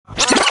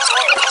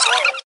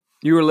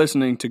You are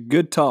listening to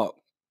Good Talk.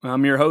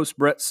 I'm your host,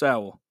 Brett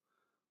Sowell.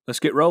 Let's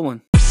get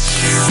rolling.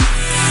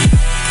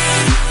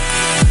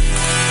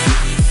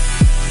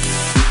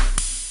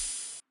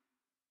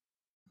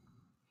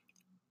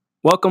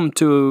 Welcome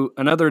to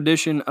another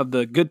edition of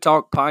the Good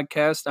Talk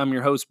podcast. I'm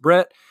your host,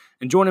 Brett,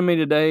 and joining me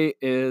today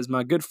is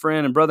my good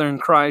friend and brother in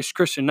Christ,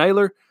 Christian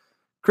Naylor.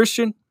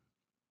 Christian,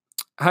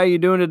 how you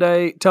doing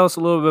today? Tell us a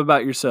little bit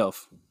about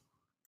yourself.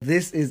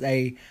 This is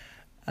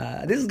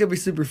gonna be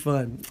super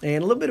fun, and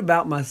a little bit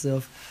about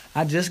myself.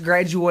 I just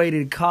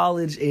graduated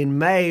college in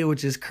May,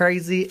 which is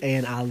crazy,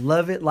 and I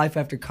love it. Life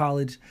after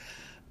college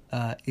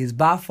is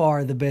by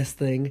far the best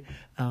thing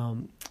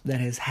that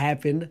has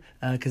happened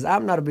because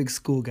I'm not a big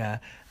school guy.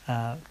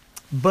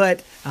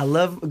 But I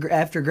love,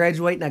 after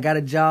graduating, I got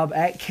a job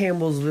at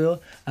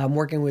Campbellsville. I'm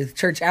working with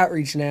church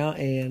outreach now,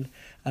 and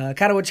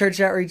kind of what church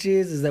outreach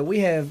is that we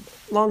have,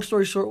 long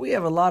story short, we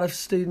have a lot of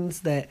students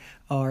that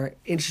are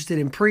interested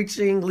in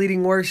preaching,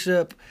 leading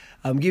worship,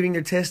 giving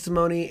their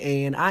testimony,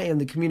 and I am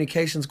the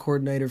communications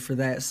coordinator for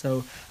that.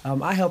 So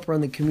I help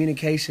run the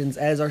communications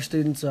as our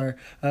students are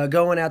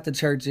going out to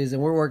churches,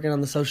 and we're working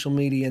on the social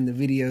media and the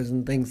videos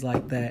and things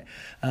like that.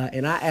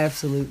 And I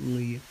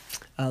absolutely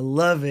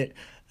love it.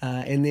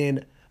 And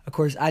then, of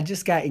course, I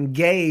just got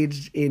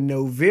engaged in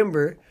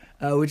November,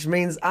 which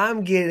means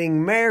I'm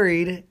getting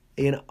married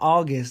in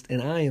August,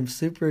 and I am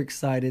super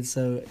excited.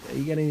 So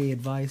you got any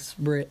advice,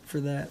 Brett, for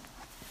that?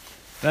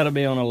 That'll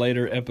be on a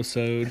later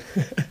episode.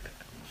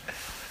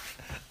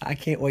 I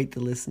can't wait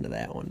to listen to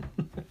that one.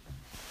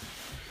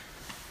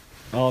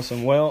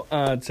 Awesome. Well,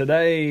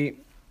 today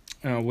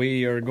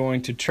we are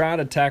going to try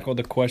to tackle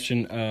the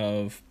question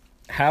of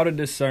how to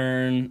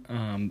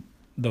discern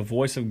the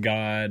voice of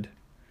God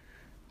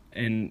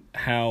and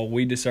how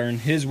we discern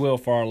His will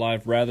for our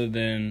life rather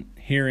than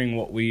hearing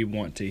what we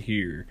want to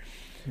hear.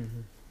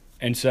 Mm-hmm.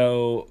 And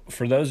so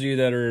for those of you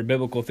that are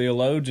biblical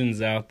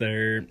theologians out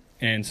there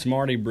and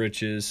smarty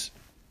britches,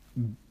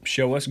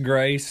 show us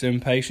grace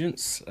and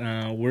patience.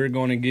 We're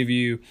going to give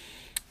you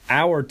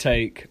our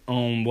take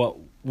on what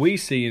we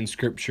see in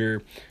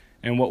Scripture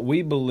and what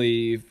we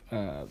believe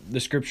the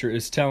Scripture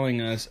is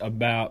telling us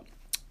about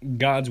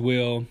God's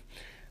will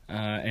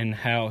and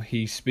how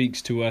He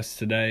speaks to us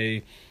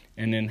today,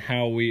 and then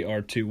how we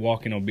are to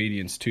walk in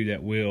obedience to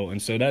that will. And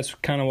so that's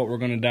kind of what we're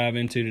going to dive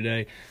into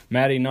today.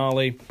 Maddie,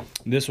 Nolly,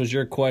 this was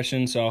your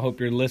question, so I hope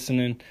you're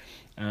listening.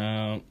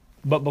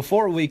 But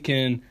before we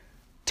can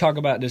talk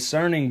about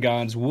discerning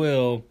God's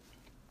will,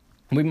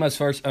 we must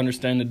first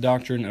understand the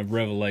doctrine of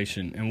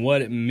revelation and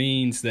what it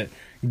means that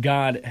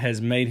God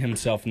has made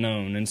Himself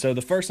known. And so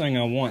the first thing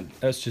I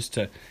want us just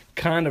to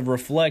kind of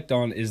reflect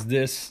on is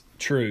this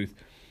truth.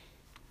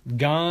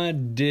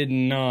 God did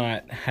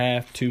not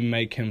have to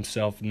make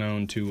Himself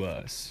known to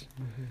us.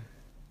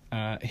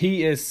 Mm-hmm.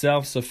 He is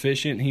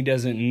self-sufficient. He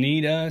doesn't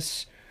need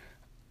us.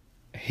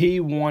 He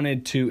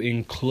wanted to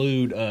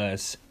include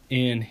us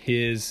in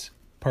His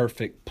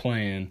perfect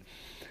plan.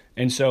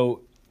 And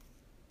so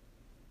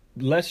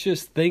let's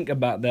just think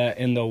about that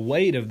and the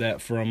weight of that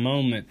for a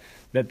moment,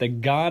 that the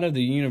God of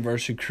the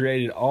universe who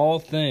created all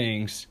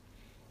things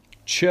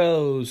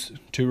chose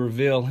to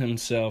reveal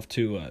Himself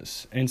to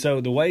us. And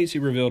so the ways He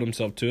revealed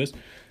Himself to us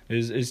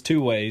is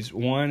two ways.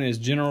 One is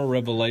general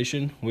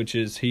revelation, which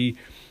is He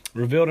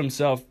revealed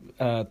Himself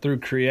through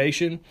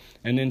creation,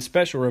 and then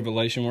special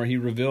revelation where He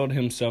revealed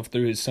Himself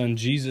through His Son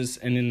Jesus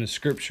and in the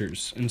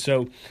Scriptures. And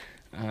so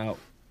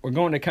we're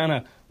going to kind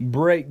of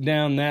break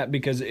down that,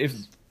 because if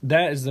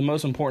that is the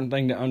most important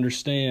thing to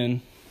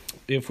understand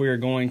if we are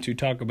going to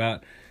talk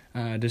about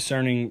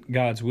discerning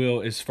God's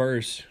will, is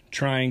first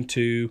trying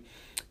to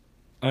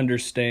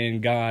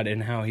understand God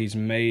and how He's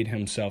made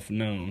Himself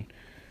known.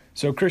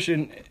 So,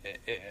 Christian,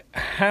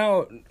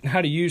 how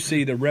do you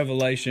see the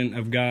revelation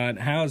of God?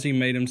 How has He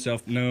made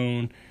Himself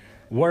known?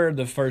 Where are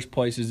the first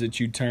places that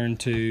you turn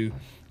to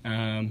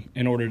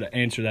in order to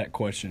answer that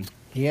question?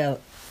 Yeah,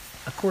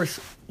 of course,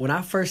 when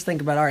I first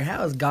think about, all right, how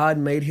has God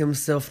made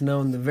Himself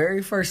known? The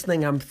very first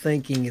thing I'm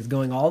thinking is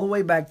going all the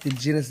way back to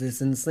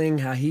Genesis and seeing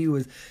how He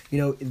was,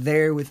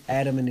 there with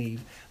Adam and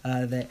Eve,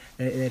 that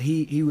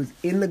he was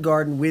in the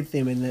garden with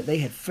them, and that they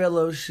had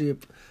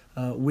fellowship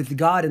with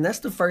God. And that's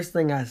the first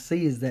thing I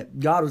see, is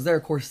that God was there.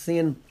 Of course,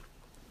 sin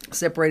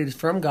separated us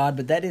from God,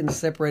 but that didn't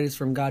separate us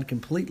from God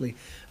completely,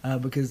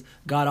 because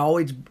God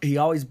always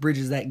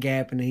bridges that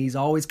gap, and He's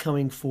always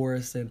coming for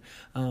us, and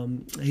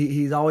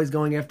He's always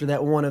going after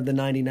that one of the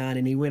 99,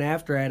 and He went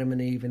after Adam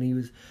and Eve, and He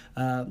was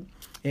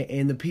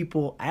and the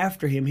people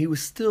after Him, He was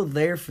still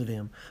there for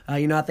them.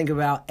 I think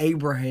about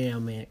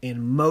Abraham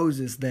and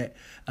Moses, that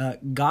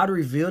God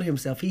revealed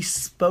Himself. He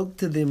spoke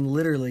to them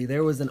literally.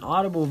 There was an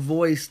audible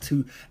voice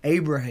to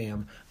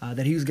Abraham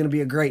that he was going to be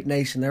a great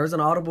nation. There was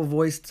an audible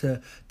voice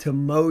to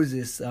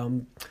Moses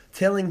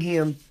telling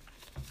him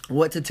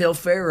what to tell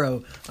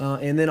Pharaoh,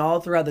 and then all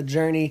throughout the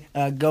journey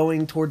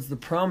going towards the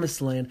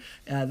promised land,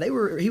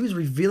 he was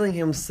revealing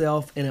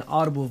himself in an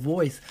audible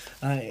voice.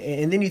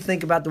 And then you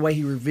think about the way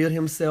he revealed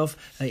himself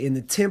in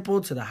the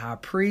temple to the high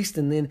priest,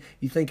 and then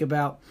you think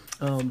about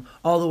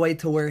all the way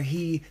to where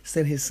he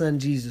sent his son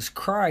Jesus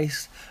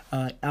Christ.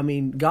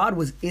 God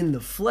was in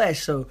the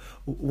flesh. So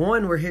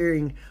one, we're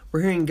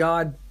hearing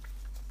God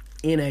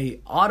in a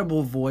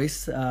audible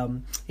voice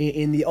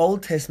in the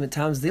Old Testament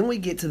times. Then we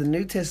get to the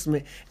New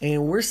Testament,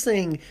 and we're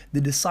seeing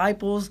the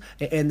disciples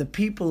and the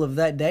people of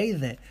that day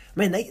that,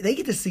 man, they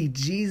get to see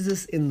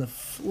Jesus in the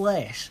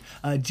flesh.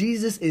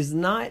 Jesus is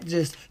not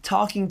just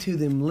talking to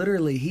them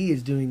literally. He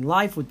is doing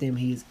life with them.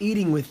 He is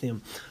eating with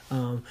them.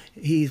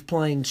 He's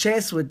playing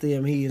chess with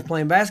them. He is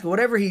playing basketball.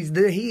 Whatever he's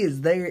doing, he is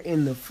there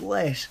in the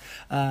flesh.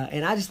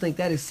 And I just think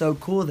that is so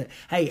cool that,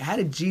 hey, how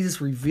did Jesus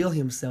reveal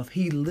himself?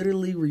 He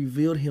literally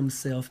revealed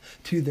himself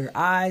to their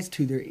eyes,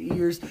 to their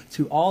ears,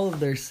 to all of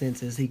their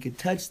senses. He could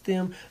touch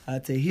them,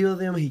 to heal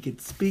them. He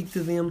could speak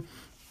to them.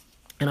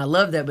 And I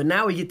love that. But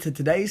now we get to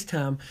today's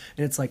time,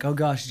 and it's like, oh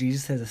gosh,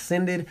 Jesus has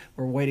ascended.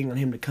 We're waiting on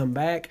him to come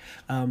back.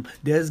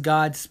 Does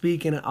God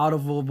speak in an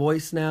audible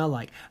voice now?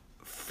 Like,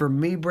 for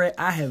me, Brett,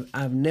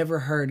 I've never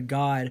heard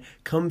God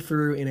come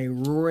through in a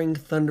roaring,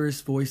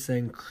 thunderous voice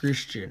saying,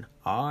 Christian,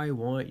 I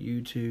want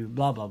you to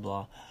blah, blah,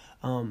 blah.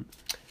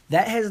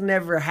 That has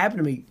never happened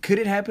to me. Could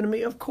it happen to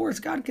me? Of course,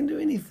 God can do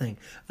anything.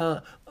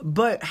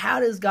 But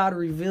how does God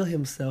reveal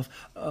himself?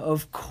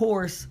 Of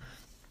course,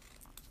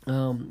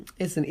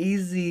 it's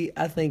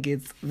I think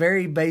it's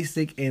very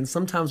basic, and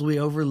sometimes we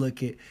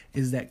overlook it,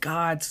 is that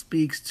God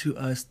speaks to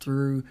us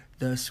through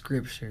the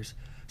scriptures.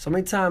 So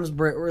many times,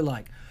 Brett, we're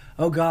like,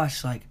 oh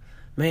gosh, like,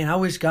 man, I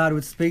wish God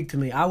would speak to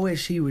me. I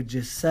wish he would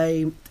just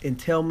say and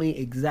tell me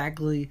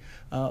exactly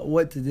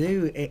what to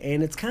do.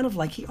 And it's kind of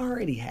like he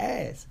already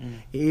has.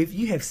 If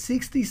you have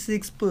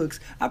 66 books,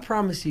 I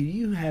promise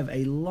you have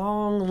a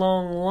long,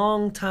 long,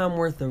 long time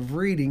worth of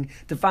reading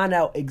to find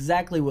out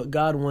exactly what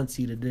God wants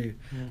you to do.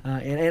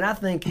 And I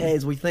think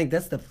as we think,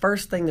 that's the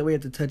first thing that we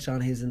have to touch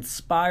on, his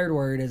inspired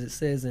word, as it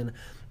says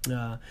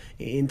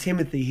in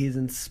Timothy, his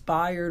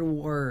inspired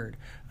word,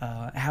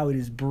 how it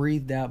is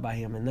breathed out by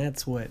him. And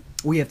that's what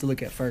we have to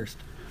look at first.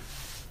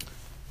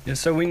 Yeah,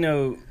 so we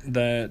know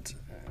that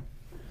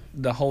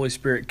the Holy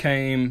Spirit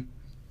came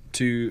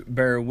to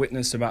bear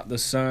witness about the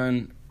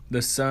Son.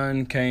 The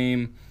Son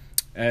came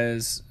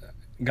as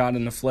God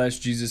in the flesh.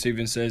 Jesus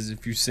even says,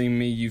 if you've seen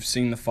me, you've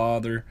seen the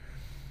Father.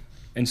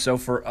 And so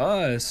for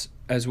us,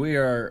 as we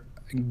are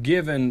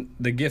given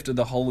the gift of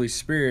the Holy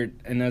Spirit,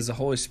 and as the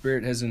Holy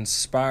Spirit has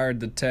inspired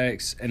the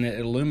text and it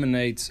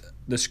illuminates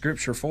the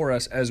scripture for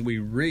us as we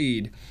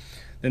read,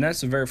 then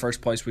that's the very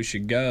first place we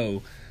should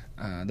go.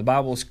 The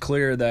Bible is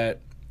clear that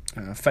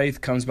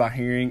faith comes by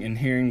hearing, and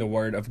hearing the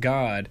word of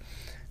God,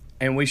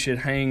 and we should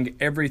hang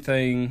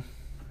everything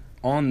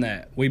on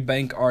that. We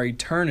bank our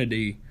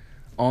eternity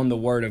on the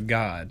word of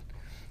God.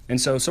 And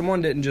so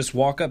someone didn't just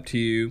walk up to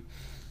you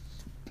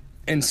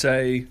and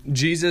say,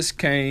 Jesus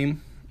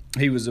came,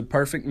 he was a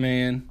perfect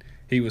man,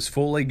 he was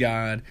fully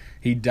God,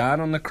 he died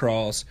on the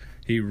cross,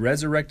 he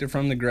resurrected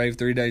from the grave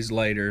 3 days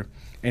later,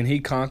 and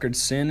he conquered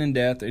sin and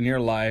death in your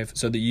life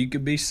so that you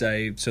could be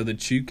saved, so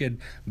that you could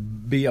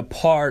be a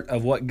part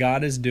of what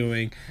God is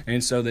doing,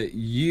 and so that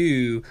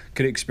you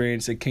could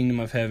experience the kingdom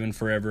of heaven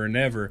forever and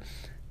ever.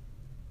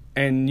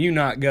 And you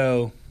not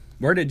go,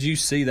 where did you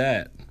see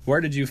that? Where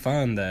did you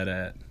find that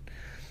at?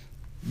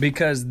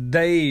 Because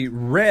they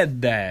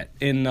read that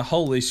in the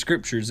Holy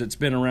Scriptures that's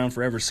been around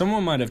forever.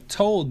 Someone might have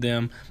told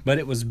them, but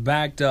it was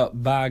backed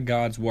up by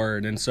God's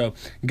Word. And so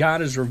God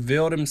has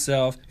revealed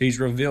himself. He's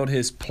revealed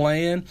his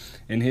plan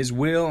and his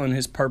will and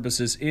his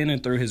purposes in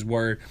and through his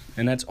Word.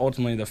 And that's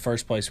ultimately the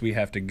first place we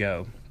have to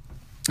go.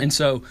 And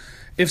so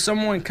if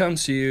someone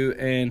comes to you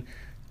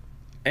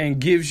and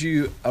gives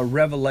you a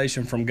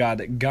revelation from God,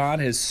 that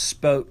God has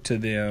spoke to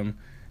them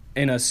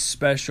in a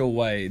special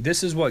way.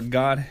 This is what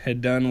God had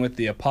done with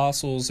the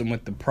apostles and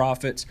with the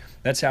prophets.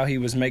 That's how he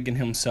was making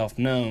himself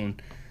known.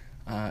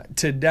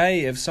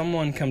 Today, if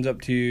someone comes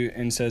up to you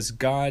and says,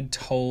 God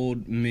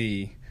told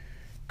me,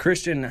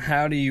 Christian,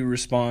 how do you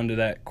respond to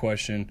that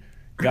question?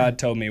 God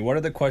told me. What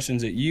are the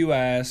questions that you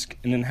ask,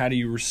 and then how do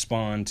you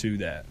respond to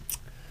that?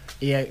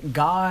 Yeah,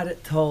 God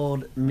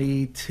told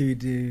me to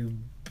do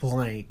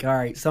blank. All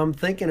right, so I'm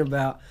thinking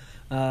about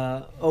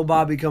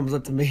Bobby comes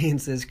up to me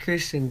and says,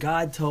 Christian,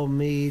 God told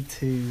me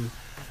to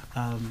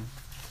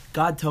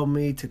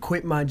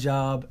quit my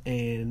job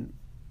and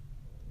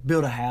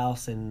build a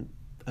house in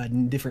a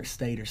different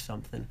state or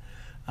something.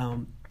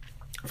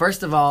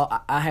 First of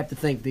all, I have to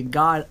think that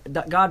God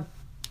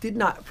did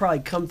not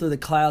probably come through the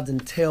clouds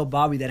and tell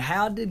Bobby that.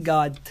 How did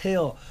God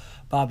tell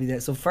Bobby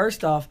that? So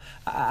first off,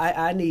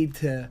 I need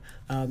to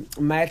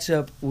match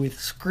up with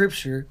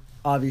Scripture.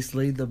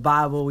 Obviously, the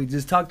Bible, we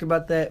just talked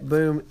about that.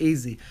 Boom,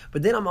 easy.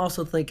 But then I'm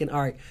also thinking, all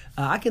right,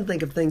 I can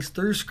think of things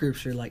through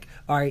Scripture. Like,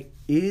 all right,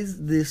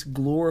 is this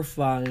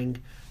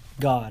glorifying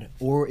God,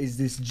 or is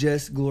this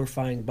just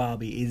glorifying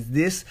Bobby? Is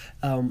this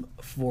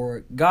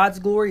for God's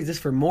glory? Is this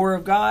for more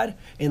of God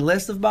and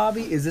less of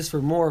Bobby? Is this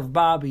for more of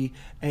Bobby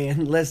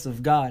and less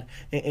of God?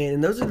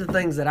 And those are the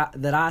things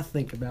that I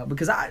think about,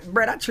 because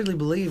Brett, I truly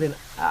believe, and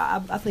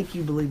I think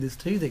you believe this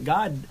too, that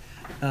God,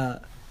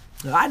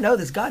 I know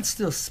this, God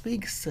still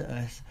speaks to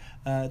us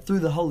through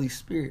the Holy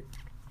Spirit.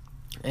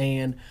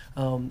 And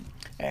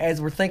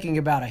as we're thinking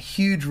about a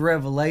huge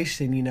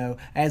revelation,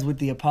 as with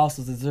the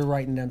apostles, as they're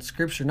writing down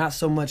Scripture, not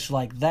so much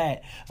like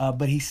that,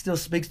 but he still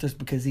speaks to us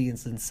because he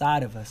is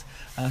inside of us.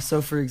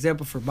 So, for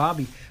example, for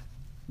Bobby,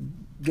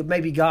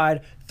 maybe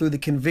God, through the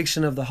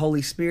conviction of the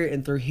Holy Spirit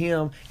and through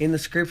him in the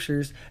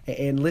Scriptures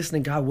and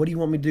listening, God, what do you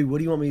want me to do? What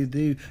do you want me to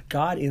do?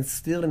 God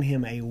instilled in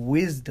him a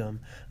wisdom,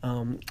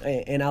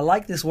 and I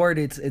like this word.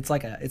 It's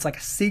like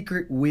a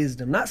secret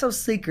wisdom, not so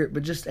secret,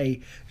 but just a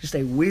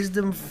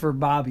wisdom for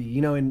Bobby.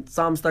 In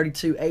Psalms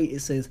 32:8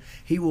 it says,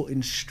 "He will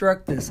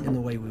instruct us in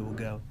the way we will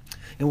go."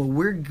 And when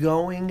we're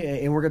going,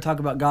 and we're going to talk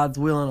about God's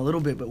will in a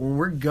little bit, but when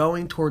we're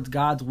going towards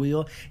God's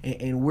will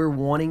and we're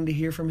wanting to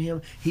hear from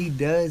him, he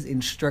does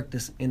instruct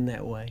us in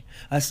that way.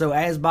 So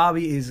as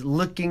Bobby is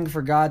looking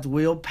for God's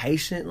will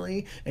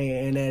patiently,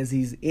 and as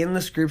he's in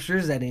the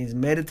Scriptures, and he's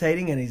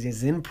meditating, and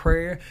he's in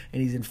prayer,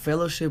 and he's in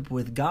fellowship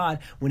with God,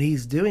 when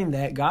he's doing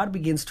that, God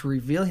begins to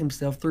reveal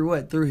himself through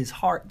what? Through his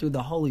heart, through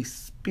the Holy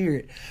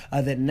Spirit,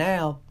 that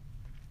now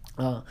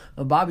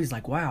Bobby's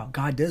like, wow,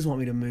 God does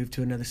want me to move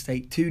to another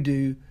state to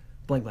do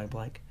blank, blank,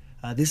 blank.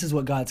 This is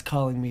what God's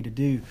calling me to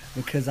do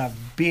because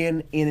I've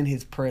been in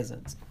his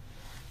presence.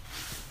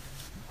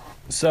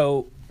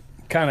 So,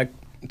 kind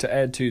of to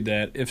add to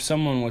that, if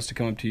someone was to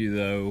come up to you,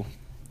 though,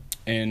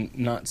 and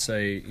not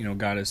say,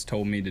 God has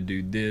told me to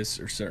do this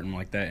or something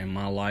like that in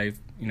my life,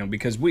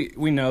 because we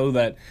know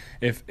that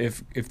if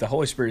the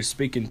Holy Spirit is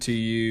speaking to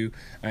you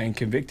and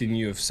convicting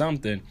you of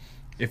something,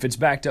 if it's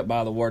backed up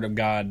by the Word of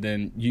God,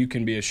 then you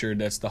can be assured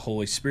that's the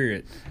Holy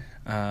Spirit.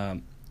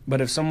 But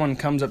if someone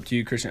comes up to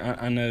you, Christian,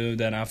 I know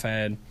that I've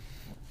had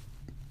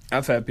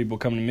people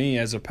come to me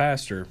as a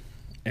pastor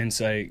and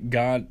say,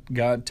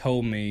 God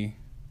told me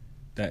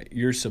that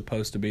you're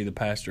supposed to be the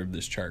pastor of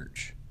this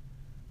church.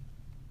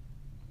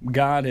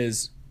 God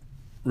has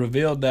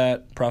revealed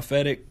that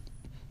prophetic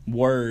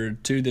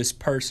word to this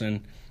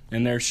person,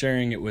 and they're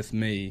sharing it with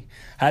me.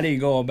 How do you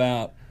go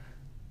about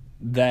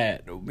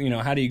that?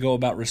 How do you go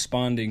about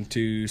responding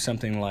to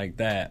something like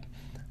that?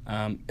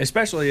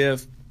 Especially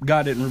if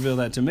God didn't reveal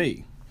that to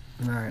me.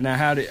 All right. Now,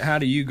 how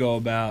do you go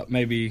about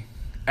maybe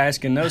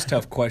asking those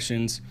tough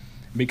questions?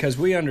 Because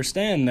we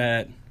understand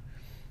that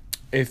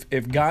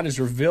if God has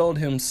revealed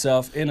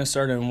himself in a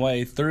certain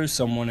way through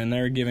someone and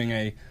they're giving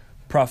a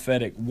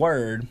prophetic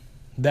word,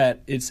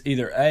 that it's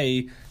either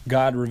A,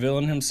 God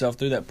revealing himself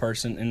through that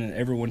person, and then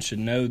everyone should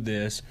know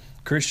this,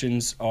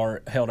 Christians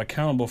are held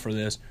accountable for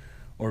this,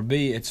 or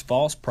B, it's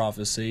false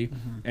prophecy,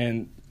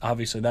 and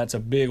obviously that's a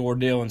big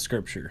ordeal in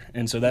Scripture,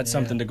 and so that's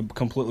something to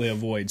completely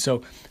avoid.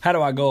 So how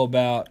do I go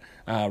about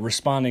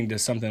responding to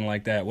something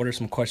like that? What are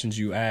some questions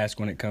you ask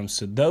when it comes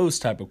to those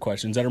type of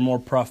questions that are more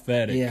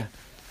prophetic?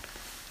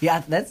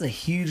 Yeah, that's a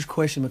huge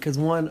question, because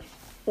one,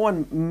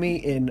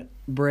 me and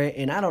Brett,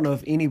 and I don't know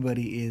if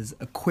anybody is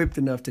equipped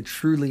enough to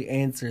truly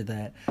answer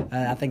that.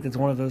 I think that's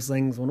one of those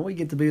things, when we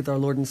get to be with our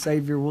Lord and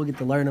Savior, we'll get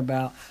to learn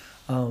about.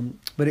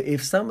 But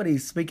if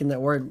somebody's speaking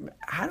that word,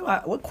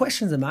 what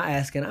questions am I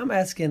asking? I'm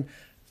asking,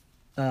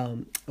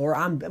 mainly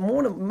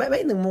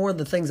more of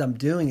the things I'm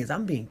doing is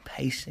I'm being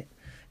patient.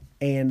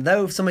 And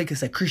though somebody could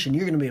say, Christian,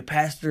 you're going to be a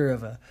pastor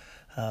of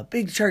a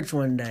big church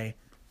one day.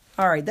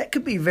 All right, that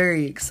could be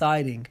very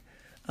exciting.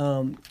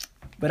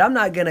 But I'm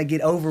not going to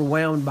get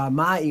overwhelmed by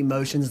my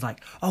emotions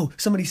like, oh,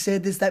 somebody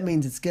said this, that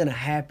means it's going to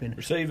happen.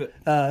 Receive it.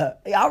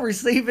 I'll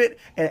receive it,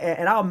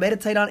 and I'll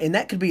meditate on it, and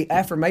that could be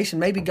affirmation.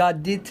 Maybe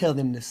God did tell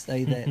them to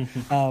say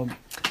that.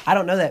 I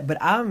don't know that,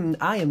 but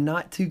I am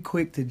not too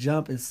quick to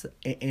jump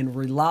and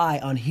rely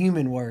on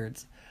human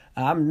words.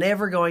 I'm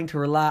never going to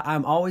rely.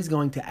 I'm always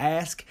going to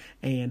ask,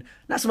 and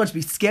not so much be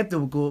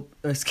skeptical,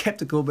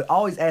 but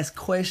always ask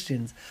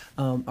questions.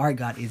 All right,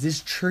 God, is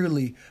this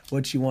truly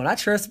what you want? I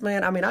trust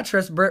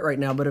Brett right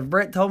now, but if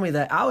Brett told me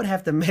that, I would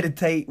have to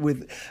meditate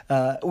with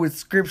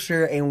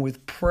Scripture and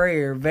with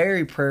prayer,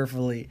 very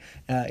prayerfully,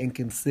 and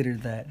consider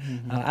that.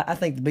 I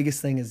think the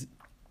biggest thing is,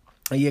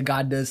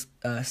 God does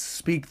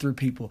speak through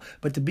people,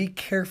 but to be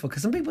careful,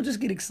 because some people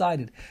just get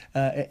excited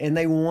and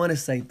they want to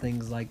say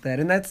things like that,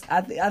 and I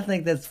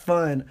think that's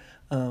fun.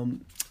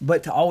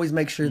 But to always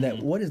make sure that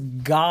what is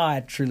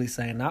God truly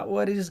saying, not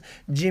what is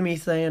Jimmy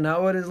saying,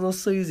 not what is little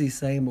Susie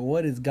saying, but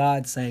what is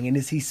God saying, and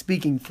is He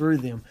speaking through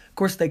them? Of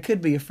course, they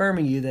could be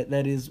affirming you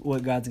that is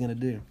what God's going to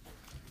do.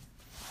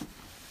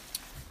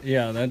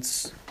 Yeah,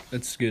 that's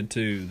good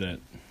too. That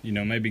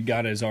maybe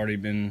God has already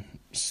been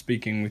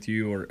speaking with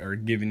you or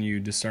giving you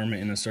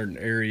discernment in a certain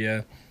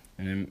area,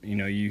 and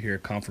you hear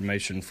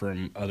confirmation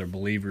from other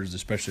believers,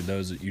 especially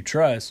those that you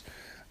trust.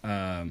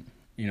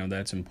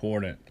 That's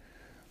important.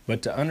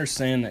 But to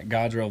understand that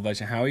God's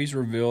revelation, how He's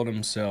revealed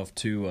Himself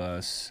to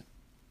us,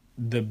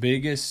 the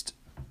biggest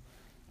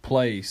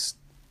place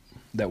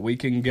that we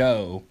can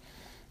go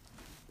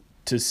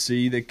to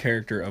see the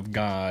character of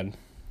God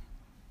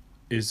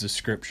is the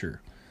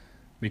Scripture,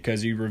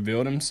 because He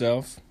revealed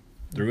Himself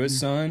through His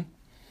Son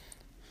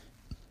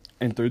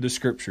and through the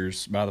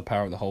Scriptures by the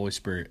power of the Holy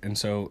Spirit. And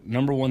so,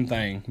 number one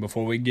thing,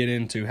 before we get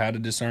into how to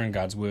discern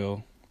God's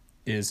will,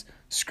 is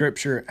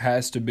Scripture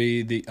has to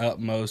be the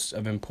utmost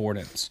of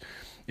importance.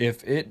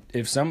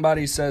 If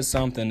somebody says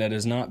something that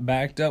is not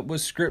backed up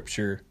with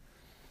Scripture,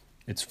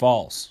 it's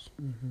false.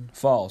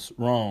 False,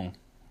 wrong.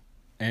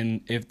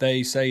 And if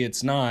they say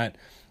it's not,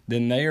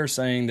 then they are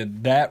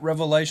saying that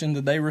revelation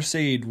that they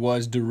received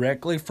was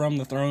directly from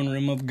the throne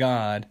room of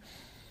God,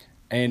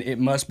 and it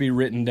must be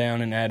written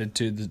down and added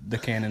to the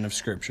canon of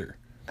Scripture.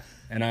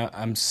 And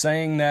I'm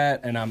saying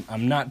that, and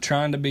I'm not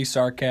trying to be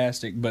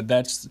sarcastic, but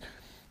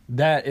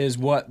that is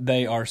what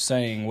they are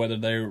saying, whether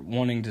they're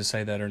wanting to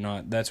say that or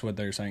not. That's what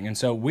they're saying. And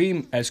so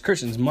we, as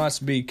Christians,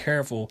 must be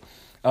careful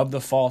of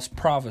the false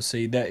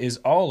prophecy that is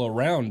all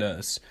around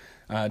us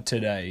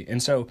today.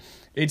 And so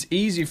it's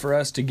easy for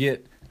us to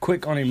get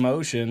quick on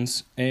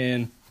emotions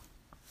and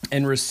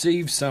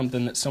receive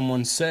something that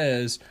someone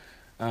says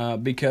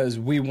because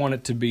we want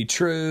it to be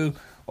true,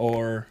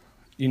 or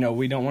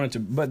we don't want it to.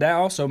 But that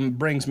also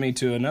brings me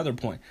to another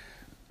point.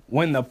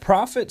 When the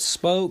prophets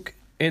spoke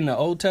in the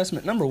Old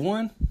Testament, number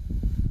one,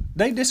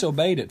 they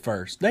disobeyed at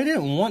first. They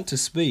didn't want to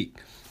speak.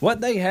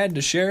 What they had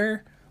to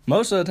share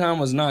most of the time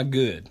was not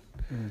good.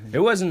 It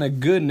wasn't the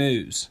good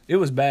news. It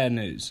was bad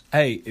news.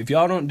 Hey, if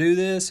y'all don't do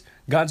this,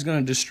 God's going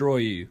to destroy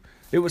you.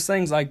 It was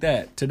things like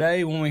that.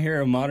 Today, when we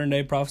hear of modern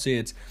day prophecy,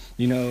 it's,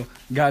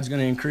 God's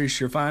going to increase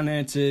your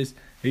finances.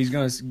 He's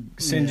going to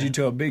send you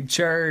to a big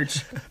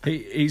church.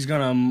 He's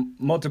going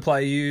to multiply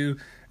you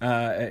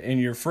in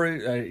your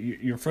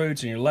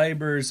fruits and your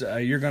labors.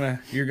 You're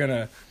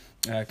gonna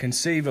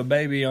conceive a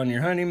baby on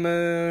your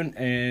honeymoon.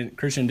 And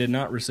Christian did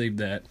not receive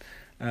that.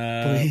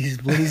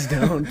 Please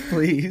don't,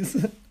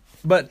 please.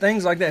 But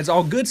things like that, it's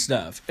all good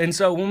stuff. And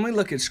so when we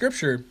look at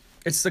Scripture,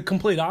 it's the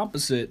complete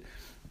opposite.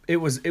 It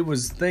was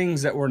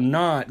things that were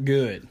not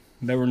good.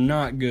 They were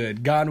not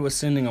good. God was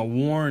sending a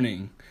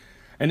warning.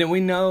 And then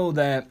we know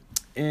that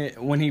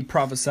when He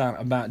prophesied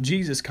about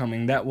Jesus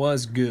coming, that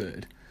was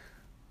good.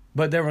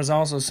 But there was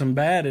also some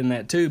bad in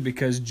that too,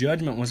 because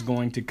judgment was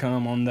going to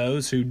come on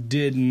those who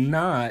did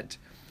not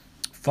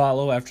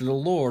follow after the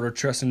Lord or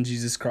trust in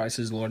Jesus Christ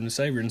as Lord and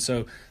Savior. And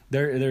so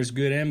there's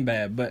good and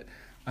bad. But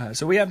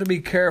so we have to be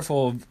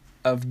careful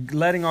of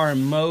letting our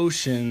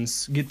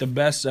emotions get the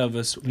best of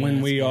us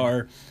when we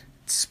are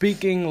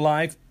speaking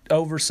life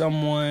over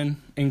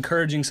someone,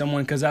 encouraging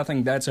someone, because I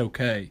think that's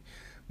okay.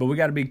 But we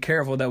got to be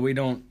careful that we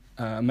don't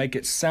make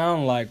it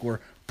sound like we're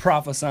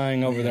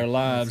prophesying over their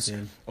lives.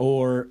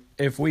 Or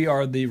if we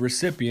are the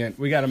recipient,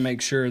 we got to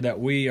make sure that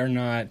we are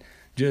not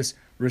just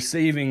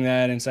receiving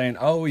that and saying,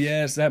 oh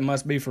yes, that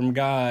must be from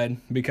God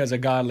because a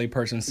godly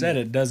person said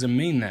it. Doesn't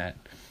mean that.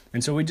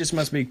 And so we just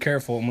must be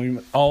careful, and we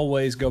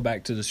always go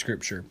back to the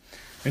Scripture.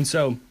 And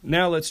so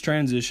now let's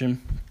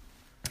transition.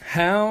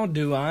 How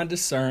do I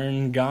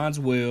discern God's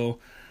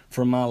will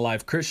for my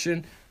life?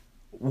 Christian,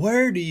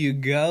 where do you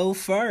go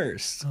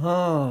first?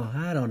 Oh,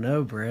 I don't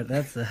know, Brett.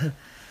 That's the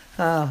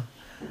Bible,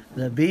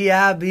 baby.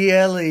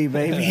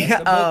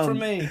 That's a book for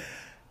me.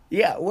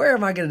 Yeah, where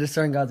am I going to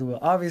discern God's will?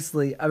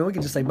 Obviously, we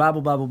can just say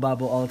Bible, Bible,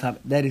 Bible all the time.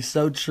 That is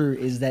so true,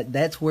 is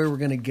that's where we're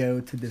going to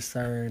go to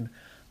discern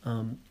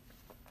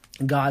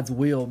God's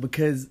will,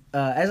 because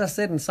as I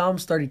said in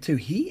Psalms 32,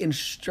 He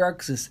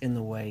instructs us in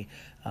the way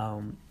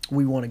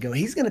we want to go.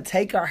 He's going to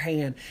take our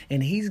hand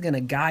and He's going to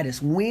guide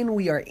us when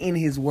we are in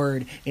His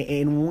Word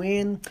and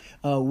when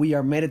we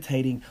are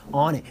meditating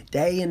on it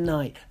day and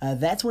night.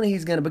 That's when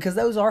He's going to, because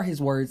those are His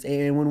words,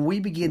 and when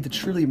we begin to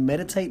truly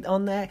meditate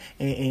on that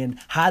and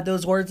hide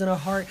those words in our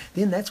heart,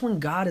 then that's when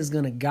God is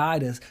going to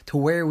guide us to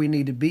where we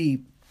need to be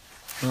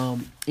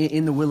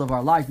in the will of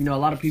our life. A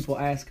lot of people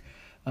ask,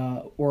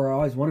 or are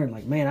always wondering,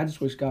 like, man, I just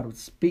wish God would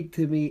speak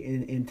to me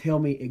and tell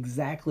me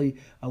exactly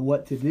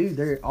what to do.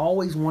 They're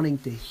always wanting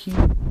to hear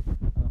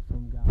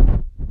from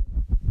God.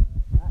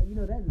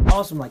 That's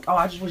awesome. Like, oh,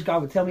 I just wish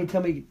God would tell me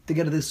to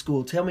go to this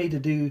school, tell me to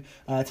do,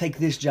 take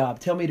this job,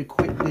 tell me to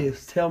quit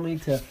this, tell me.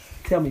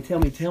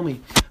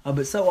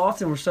 But so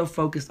often we're so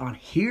focused on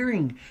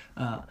hearing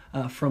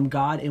from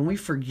God, and we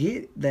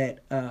forget that,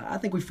 I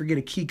think we forget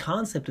a key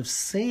concept of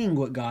seeing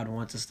what God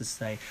wants us to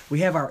say.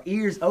 We have our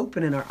ears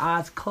open and our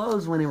eyes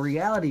closed, when in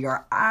reality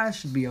our eyes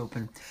should be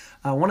open.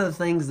 One of the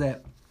things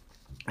that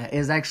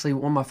is actually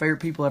one of my favorite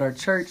people at our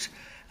church,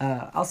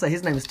 I'll say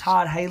his name is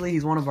Todd Haley.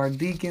 He's one of our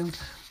deacons.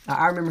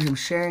 I remember him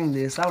sharing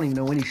this. I don't even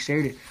know when he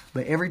shared it,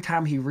 but every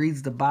time he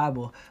reads the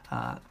Bible,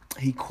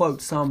 he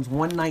quotes Psalms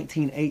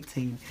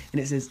 119:18,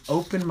 and it says,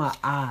 "Open my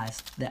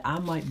eyes that I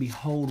might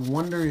behold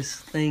wondrous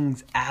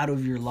things out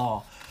of your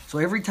law." So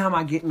every time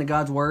I get into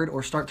God's word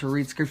or start to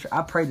read scripture,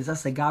 I pray this. I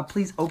say, God,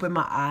 please open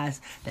my eyes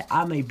that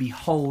I may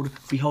behold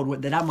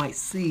that I might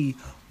see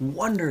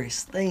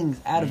wondrous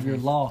things out of your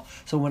law.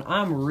 So when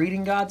I'm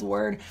reading God's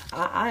word,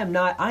 I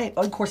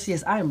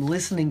am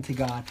listening to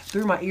God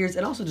through my ears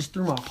and also just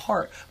through my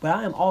heart, but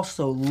I am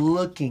also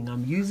looking.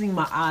 I'm using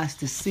my eyes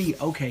to see,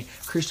 okay,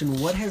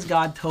 Christian, what has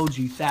God told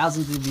you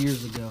thousands of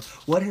years ago?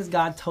 What has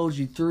God told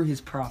you through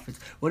his prophets?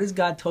 What has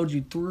God told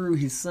you through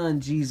his son,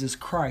 Jesus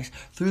Christ,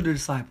 through the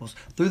disciples,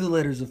 through the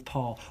letters of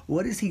Paul?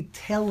 What is he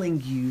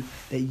telling you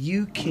that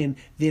you can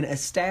then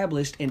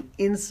establish and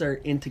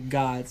insert into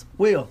God's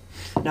will?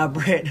 Now,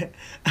 Brett,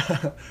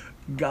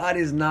 God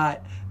is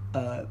not,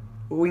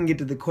 we can get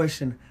to the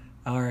question,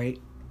 all right,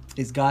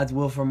 is God's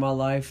will for my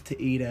life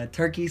to eat a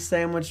turkey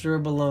sandwich or a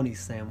bologna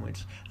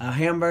sandwich, a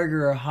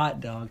hamburger or a hot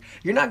dog?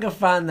 You're not going to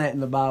find that in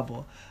the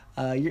Bible.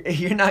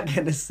 You're not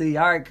going to see,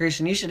 all right,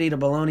 Christian, you should eat a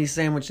bologna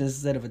sandwich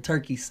instead of a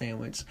turkey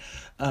sandwich.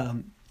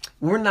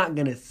 We're not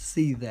going to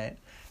see that.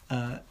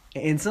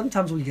 And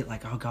sometimes we get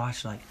like, oh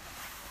gosh, like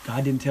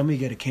God didn't tell me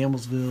to go to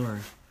Campbellsville or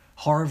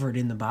Harvard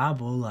in the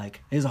Bible.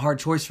 Like, it was a hard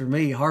choice for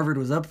me. Harvard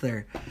was up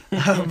there.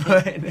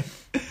 But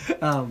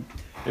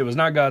it was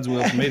not God's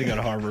will for me to go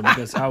to Harvard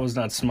because I was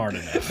not smart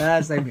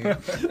enough. Same here.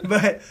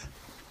 But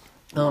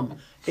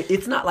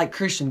it's not like,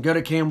 Christian, go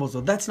to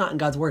Campbellsville. That's not in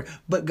God's word.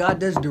 But God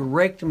does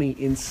direct me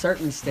in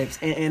certain steps.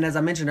 And as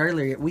I mentioned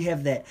earlier, we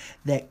have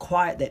that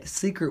quiet, that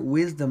secret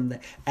wisdom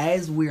that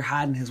as we're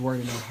hiding his word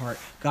in our heart,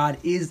 God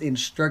is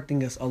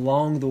instructing us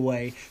along the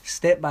way,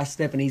 step by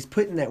step. And he's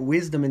putting that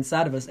wisdom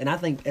inside of us. And I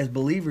think as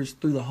believers,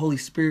 through the Holy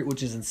Spirit,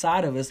 which is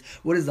inside of us,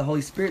 what is the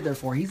Holy Spirit there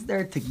for? He's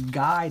there to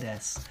guide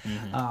us.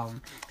 Mm-hmm.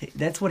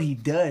 That's what he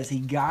does. He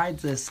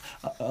guides us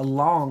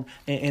along.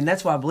 And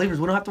that's why believers,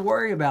 we don't have to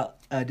worry about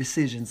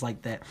decisions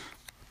like that.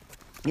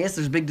 Yes,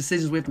 there's big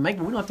decisions we have to make,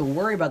 but we don't have to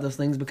worry about those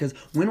things because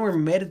when we're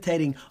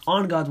meditating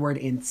on God's word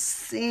and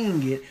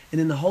seeing it, and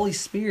then the Holy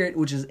Spirit,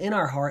 which is in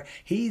our heart,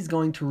 he's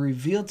going to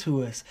reveal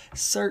to us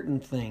certain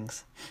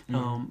things.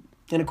 Mm-hmm.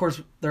 And of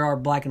course, there are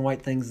black and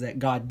white things that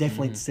God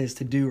definitely says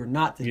to do or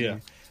not to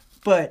do.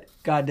 But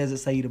God doesn't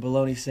say eat a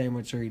bologna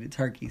sandwich or eat a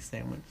turkey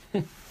sandwich.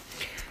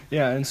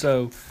 Yeah, and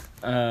so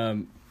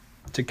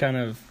to kind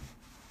of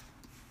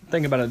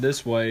think about it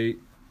this way,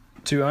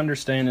 to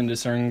understand and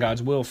discern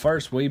God's will,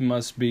 first we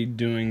must be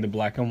doing the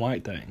black and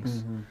white things.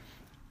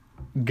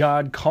 Mm-hmm.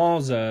 God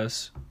calls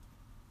us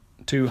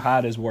to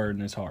hide his word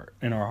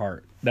in our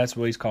heart. That's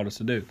what he's called us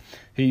to do.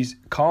 He's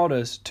called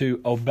us to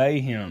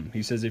obey him.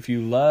 He says, if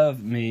you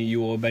love me,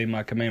 you will obey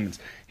my commandments.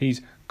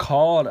 He's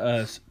called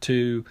us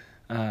to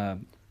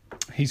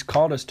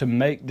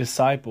make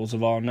disciples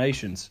of all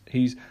nations.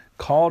 He's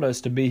called us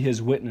to be his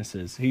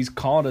witnesses. He's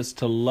called us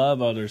to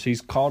love others.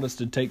 He's called us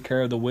to take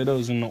care of the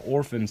widows and the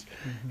orphans.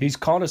 Mm-hmm. He's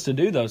called us to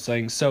do those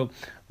things. So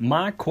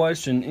my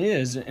question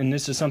is, and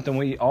this is something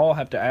we all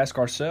have to ask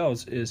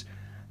ourselves, is,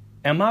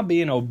 am I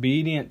being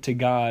obedient to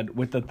God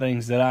with the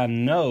things that I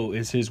know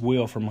is his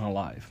will for my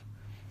life?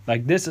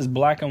 Like, this is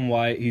black and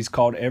white. He's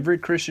called every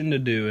Christian to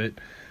do it.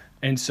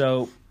 And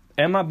so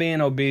am I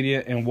being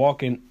obedient and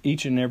walking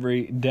each and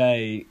every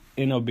day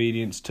in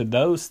obedience to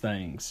those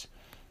things?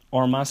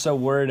 Or am I so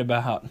worried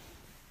about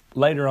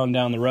later on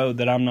down the road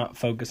that I'm not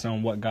focused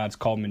on what God's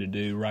called me to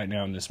do right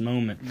now in this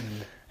moment? Mm-hmm.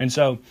 And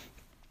so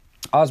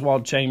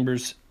Oswald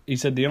Chambers, he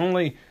said, the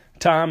only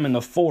time in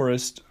the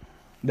forest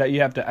that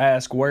you have to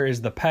ask where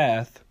is the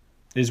path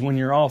is when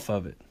you're off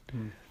of it.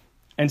 Mm-hmm.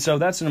 And so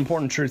that's an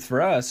important truth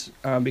for us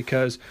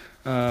because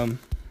in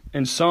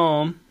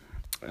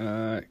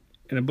the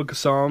book of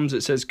Psalms,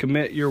 it says,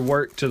 commit your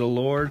work to the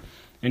Lord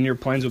and your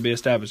plans will be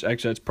established.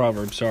 Actually, that's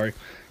Proverbs, sorry.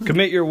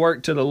 Commit your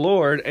work to the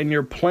Lord, and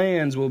your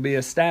plans will be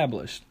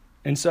established.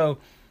 And so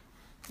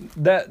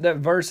that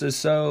verse is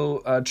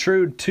so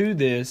true to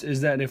this,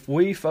 is that if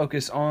we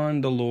focus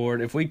on the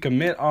Lord, if we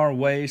commit our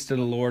ways to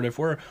the Lord, if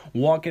we're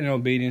walking in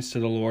obedience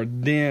to the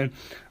Lord, then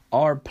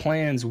our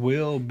plans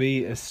will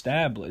be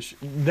established.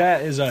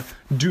 That is a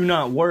do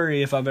not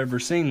worry if I've ever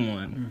seen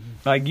one. Mm-hmm.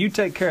 Like, you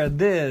take care of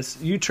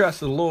this, you trust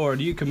the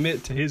Lord, you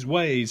commit to his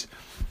ways,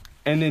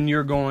 and then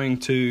your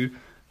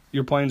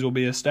plans will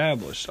be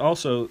established.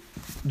 Also,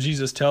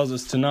 Jesus tells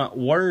us to not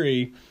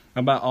worry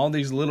about all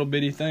these little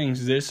bitty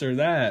things, this or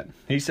that.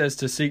 He says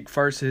to seek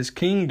first his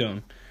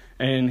kingdom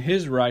and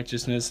his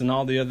righteousness, and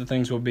all the other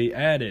things will be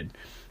added.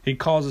 He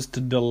calls us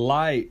to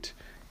delight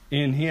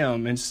in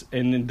him and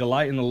then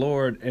delight in the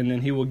Lord, and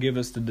then he will give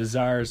us the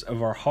desires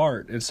of our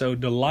heart. And so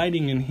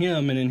delighting in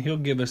him, and then he'll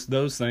give us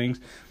those things,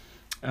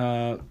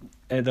 and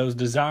those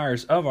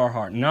desires of our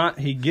heart. Not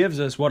he gives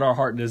us what our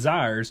heart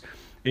desires,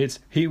 it's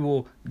he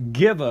will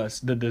give us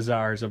the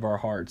desires of our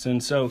hearts.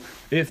 And so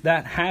if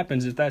that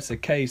happens, if that's the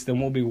case, then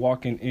we'll be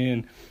walking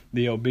in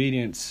the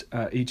obedience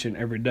each and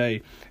every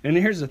day. And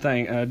here's the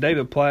thing.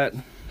 David Platt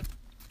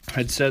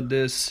had said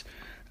this.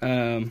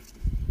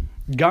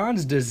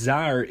 God's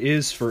desire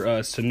is for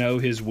us to know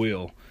his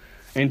will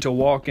and to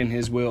walk in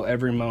his will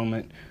every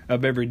moment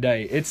of every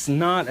day. It's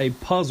not a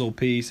puzzle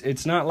piece.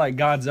 It's not like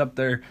God's up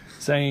there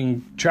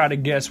saying, try to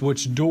guess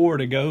which door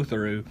to go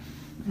through.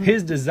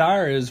 His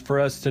desire is for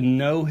us to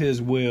know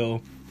His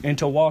will and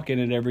to walk in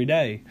it every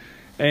day.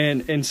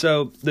 And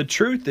so the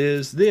truth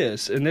is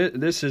this, and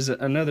this is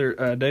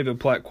another David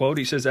Platt quote.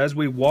 He says, as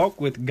we walk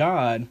with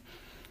God,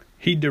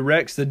 He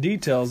directs the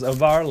details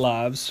of our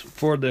lives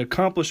for the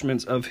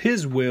accomplishments of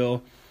His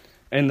will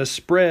and the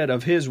spread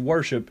of His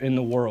worship in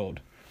the world.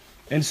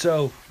 And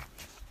so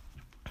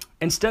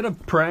instead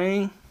of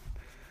praying,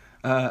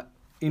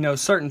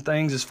 certain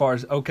things as far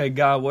as, okay,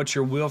 God, what's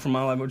your will for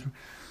my life?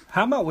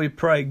 How about we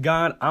pray,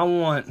 God, I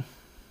want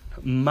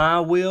my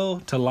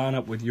will to line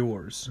up with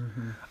yours.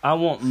 Mm-hmm. I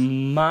want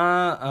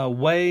my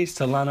ways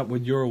to line up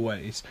with your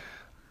ways.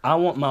 I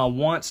want my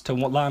wants to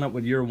line up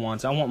with your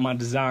wants. I want my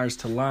desires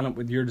to line up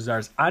with your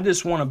desires. I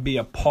just want to be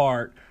a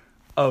part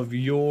of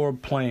your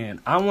plan.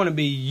 I want to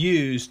be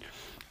used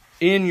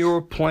in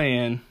your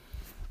plan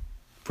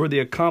for the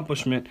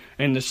accomplishment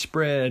and the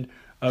spread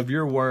of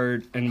your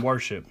word and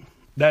worship.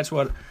 That's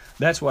what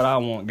I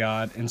want,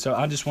 God. And so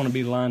I just want to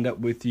be lined up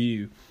with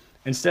you.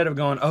 Instead of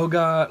going, oh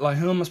God, like,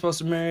 who am I supposed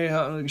to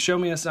marry? Show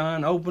me a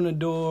sign, open a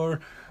door.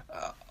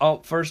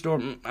 First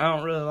door, I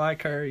don't really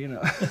like her,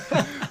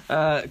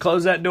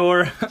 Close that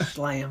door.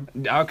 Slam.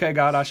 Okay,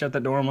 God, I shut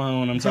that door on my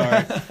own. I'm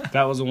sorry.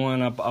 That was the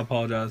one. I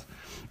apologize.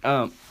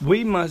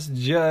 We must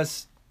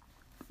just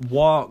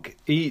walk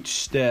each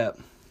step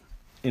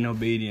in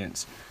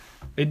obedience.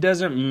 It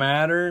doesn't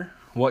matter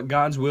what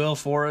God's will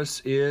for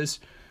us is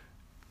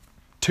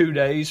 2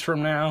 days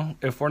from now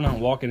if we're not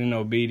walking in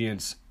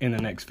obedience in the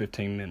next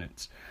 15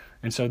 minutes.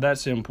 And so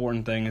that's the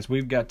important thing, is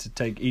we've got to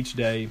take each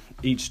day,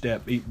 each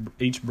step,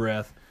 each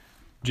breath,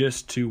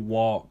 just to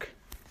walk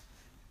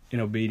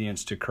in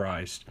obedience to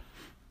Christ.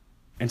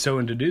 And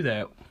so, to do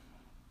that,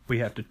 we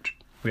have to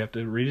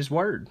read His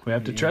Word. We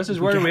have to trust His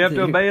Word. And we have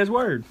to obey His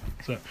Word.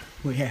 So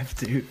we have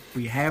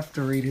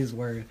to read His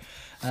Word,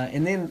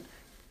 and then,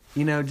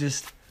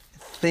 just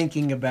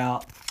thinking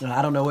about,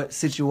 I don't know what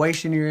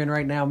situation you're in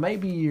right now.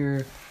 Maybe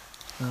you're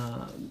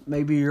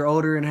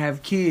older and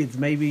have kids.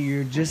 Maybe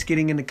you're just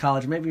getting into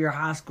college. Maybe you're a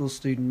high school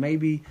student.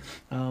 Maybe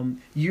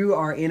you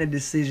are in a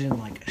decision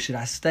like, should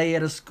I stay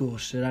at a school?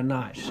 Should I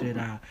not?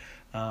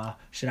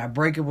 Should I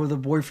break up with a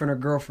boyfriend or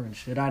girlfriend?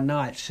 Should I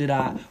not?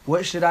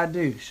 What should I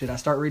do? Should I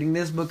start reading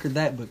this book or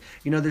that book?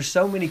 There's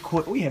so many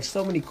we have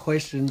so many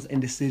questions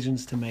and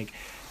decisions to make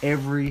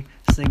every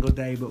single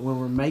day. But when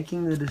we're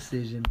making the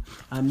decision,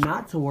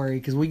 not to worry,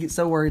 because we get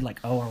so worried, like,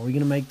 oh, are we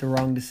going to make the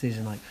wrong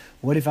decision? Like,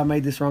 what if I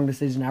made this wrong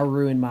decision? I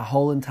ruined my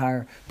whole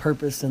entire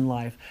purpose in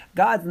life.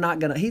 God's not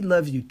going to, He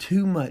loves you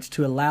too much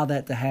to allow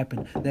that to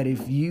happen. That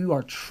if you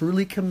are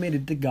truly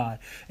committed to God,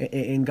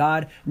 and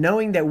God,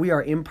 knowing that we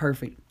are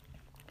imperfect,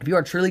 if you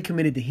are truly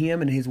committed to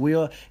Him and His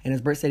will, and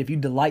as Brett said, if you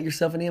delight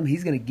yourself in Him,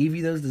 He's going to give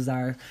you those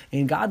desires.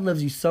 And God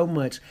loves you so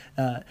much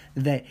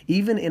that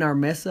even in our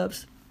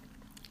mess-ups,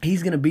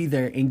 He's going to be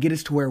there and get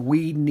us to where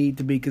we need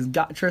to be. Because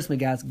God, trust me,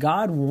 guys,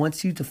 God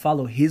wants you to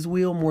follow His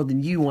will more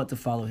than you want to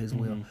follow His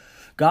will.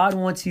 God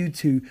wants you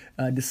to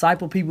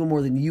disciple people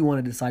more than you want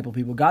to disciple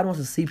people. God wants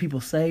to see people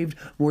saved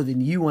more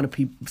than you want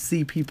to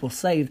see people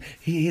saved.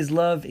 His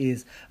love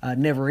is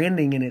never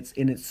ending, and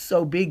it's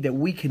so big that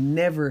we could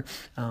never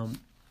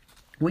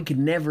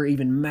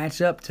even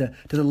match up to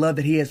the love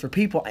that He has for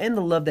people and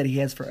the love that He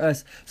has for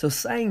us. So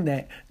saying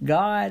that,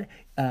 God,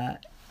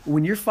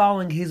 when you're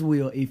following His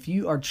will, if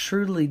you are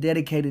truly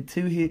dedicated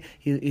to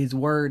His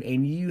word,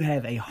 and you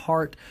have a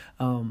heart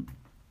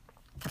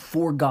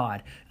for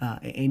God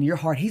in your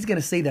heart, He's going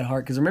to see that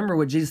heart. Because remember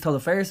what Jesus told the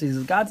Pharisees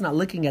is, God's not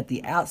looking at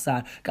the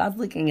outside. God's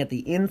looking at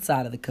the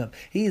inside of the cup.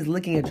 He is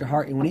looking at your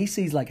heart. And when He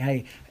sees, like,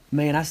 hey,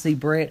 man, I see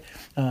Brett,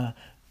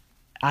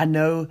 I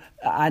know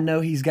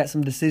he's got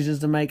some decisions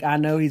to make. I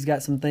know he's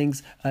got some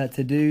things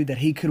to do that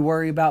he could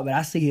worry about, but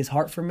I see his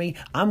heart for me.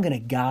 I'm going to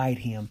guide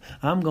him.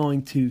 I'm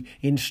going to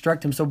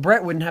instruct him. So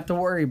Brett wouldn't have to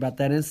worry about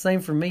that. And it's the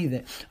same for me,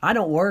 that I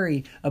don't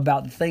worry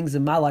about the things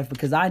in my life,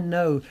 because I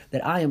know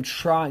that I am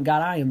trying.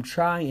 God, I am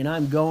trying, and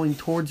I'm going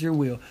towards your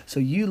will. So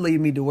you lead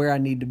me to where I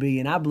need to be.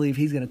 And I believe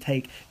He's going to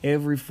take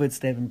every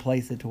footstep and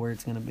place it to where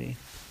it's going to be.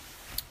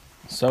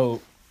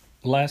 So,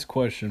 last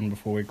question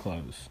before we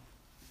close.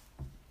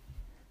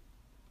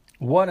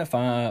 What if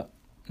I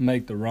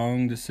make the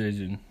wrong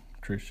decision,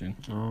 Christian?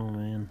 Oh,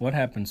 man. What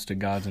happens to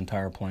God's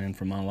entire plan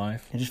for my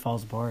life? It just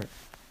falls apart.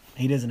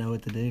 He doesn't know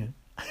what to do.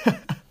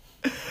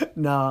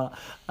 No,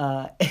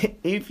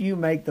 if you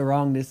make the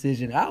wrong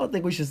decision, I don't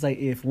think we should say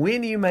if.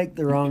 When you make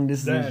the wrong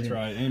decision. That's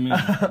right. Amen.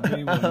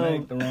 We will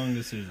make the wrong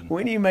decision.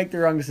 When you make the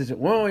wrong decision,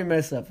 when we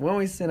mess up, when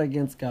we sin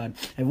against God,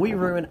 and we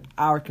ruin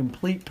our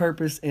complete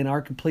purpose and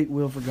our complete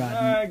will for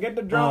God. Get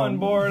the drawing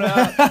board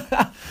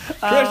out.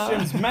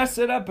 Christians mess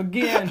it up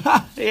again.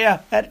 Yeah,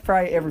 that's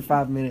probably every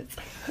 5 minutes.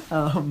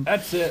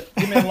 That's it.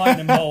 Give me a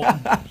lightning bolt.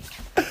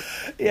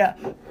 Yeah.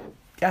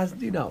 Guys,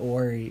 do not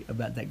worry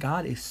about that.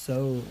 God is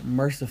so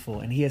merciful,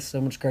 and He has so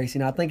much grace.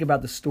 I think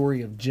about the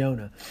story of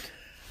Jonah.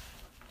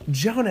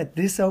 Jonah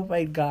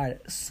disobeyed God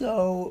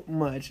so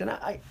much. And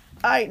I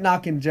ain't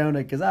knocking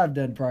Jonah, because I've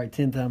done probably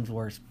 10 times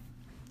worse.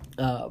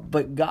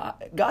 But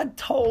God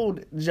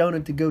told Jonah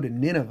to go to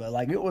Nineveh.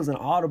 Like, it was an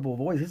audible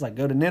voice. He's like,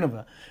 go to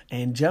Nineveh.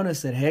 And Jonah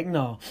said, heck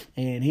no.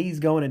 And he's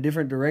going a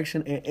different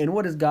direction. And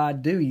what does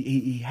God do?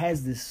 He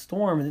has this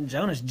storm, and then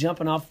Jonah's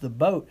jumping off the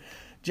boat.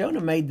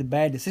 Jonah made the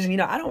bad decision.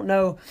 I don't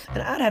know,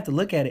 and I'd have to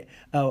look at it.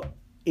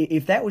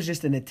 If that was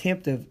just an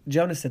attempt of,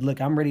 Jonah said,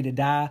 look, I'm ready to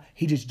die.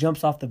 He just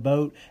jumps off the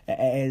boat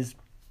as,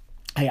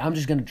 hey, I'm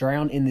just going to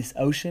drown in this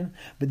ocean.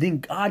 But then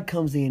God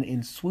comes in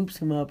and swoops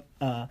him up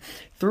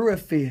through a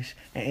fish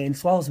and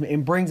swallows him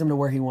and brings him to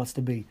where he wants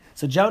to be.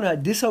 So Jonah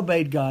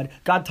disobeyed God.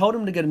 God told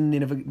him to go to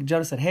Nineveh.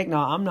 Jonah said, heck no,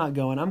 I'm not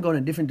going. I'm going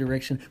a different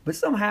direction. But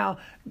somehow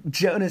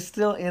Jonah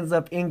still ends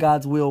up in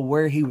God's will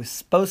where he was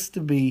supposed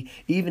to be,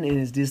 even in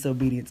his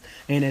disobedience.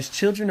 And as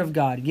children of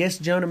God, yes,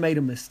 Jonah made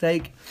a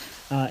mistake.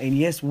 And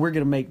yes, we're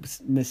going to make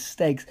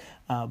mistakes.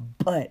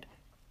 But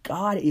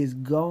God is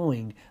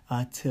going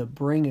to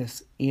bring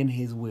us in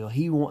his will.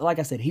 Like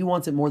I said, he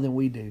wants it more than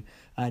we do.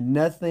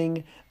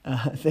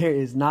 There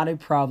is not a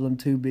problem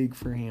too big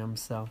for him.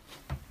 So,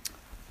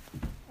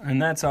 and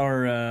that's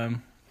our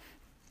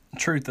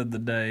truth of the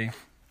day.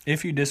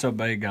 If you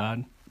disobey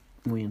God,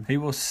 win. He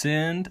will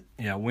send,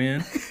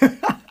 win.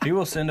 He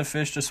will send a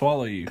fish to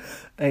swallow you.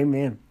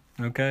 Amen.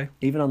 Okay?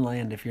 Even on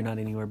land if you're not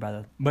anywhere by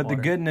the But water.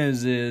 the good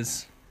news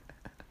is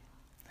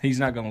He's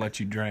not going to let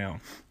you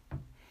drown.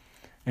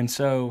 And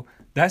so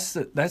that's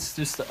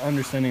just the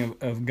understanding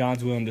of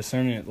God's will and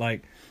discerning it.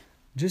 Like,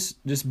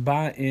 just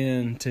buy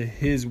into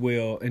His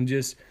will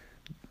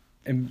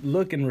and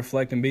look and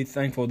reflect and be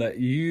thankful that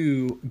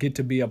you get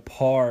to be a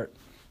part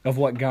of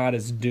what God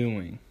is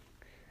doing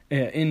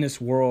in this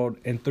world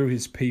and through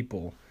His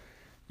people.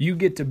 You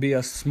get to be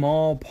a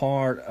small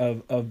part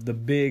of the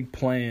big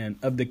plan,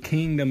 of the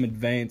kingdom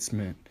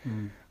advancement.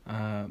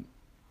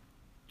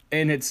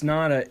 And it's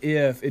not a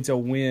if, it's a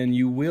when.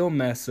 You will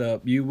mess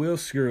up. You will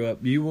screw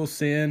up. You will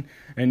sin.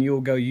 And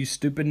you'll go, you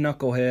stupid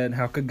knucklehead.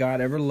 How could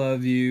God ever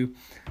love you?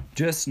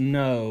 Just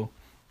know.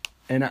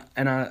 And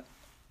I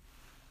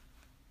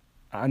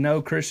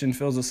know Christian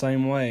feels the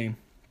same way.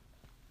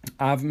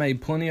 I've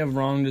made plenty of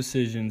wrong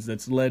decisions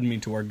that's led me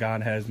to where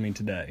God has me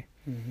today.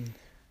 Mm-hmm.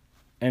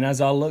 And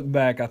as I look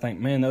back, I think,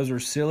 man, those were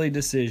silly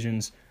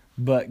decisions.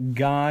 But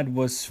God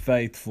was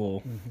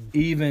faithful,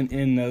 even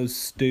in those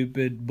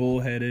stupid,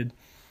 bullheaded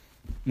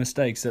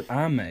mistakes that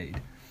I made.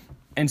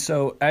 And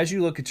so as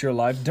you look at your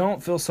life,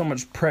 don't feel so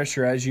much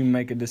pressure as you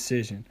make a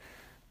decision.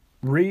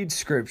 Read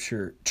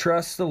Scripture,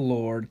 trust the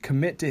Lord,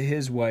 commit to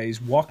His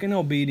ways, walk in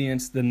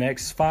obedience the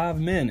next 5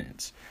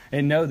 minutes,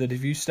 and know that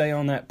if you stay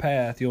on that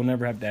path, you'll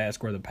never have to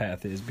ask where the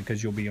path is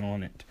because you'll be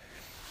on it.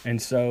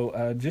 And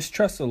so just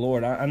trust the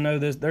Lord. I know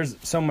there's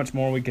so much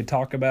more we could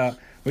talk about.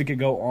 We could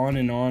go on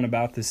and on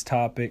about this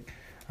topic,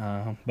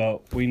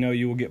 but we know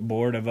you will get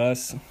bored of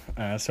us,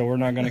 so we're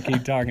not going to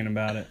keep talking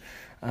about it.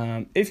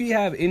 If you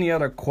have any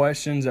other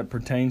questions that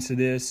pertains to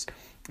this,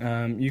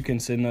 you can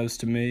send those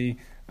to me.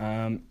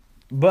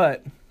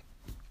 But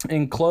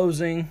in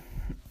closing,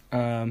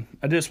 I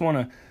just want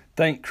to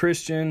thank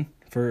Christian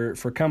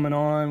for coming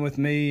on with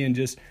me and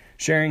just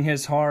sharing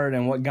his heart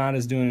and what God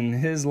is doing in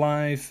his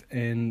life,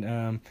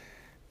 and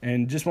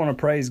just want to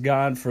praise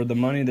God for the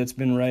money that's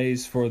been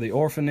raised for the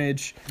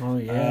orphanage. Oh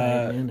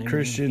yeah, amen.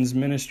 Christian's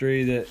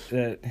ministry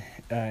that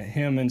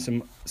him and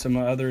some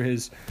other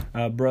his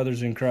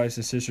brothers in Christ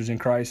and sisters in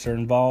Christ are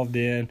involved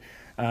in.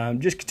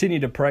 Just continue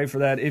to pray for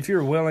that. If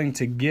you're willing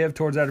to give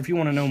towards that, if you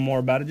want to know more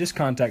about it, just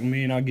contact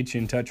me and I'll get you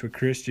in touch with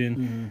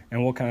Christian,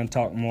 and we'll kind of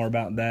talk more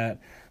about that.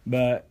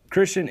 But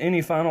Christian,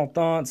 any final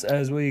thoughts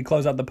as we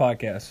close out the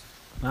podcast?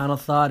 Final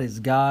thought is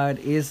God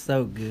is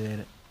so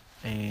good,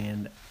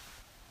 and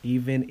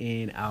even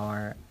in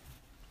our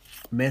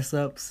mess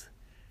ups,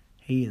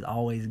 He is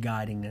always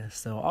guiding us.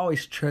 So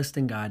always trust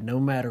in God no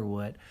matter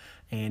what,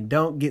 and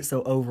don't get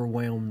so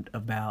overwhelmed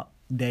about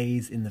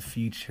days in the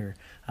future.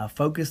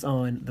 Focus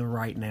on the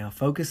right now.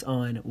 Focus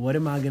on what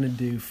am I going to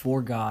do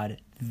for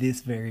God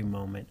this very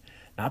moment.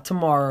 Not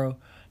tomorrow,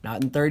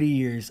 not in 30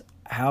 years.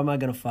 How am I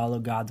going to follow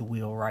God's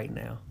will right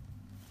now?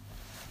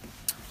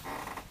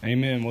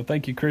 Amen. Well,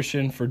 thank you,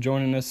 Christian, for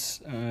joining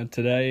us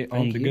today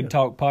on the Good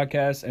Talk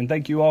podcast. And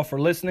thank you all for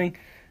listening.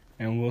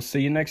 And we'll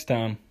see you next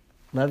time.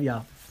 Love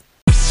y'all.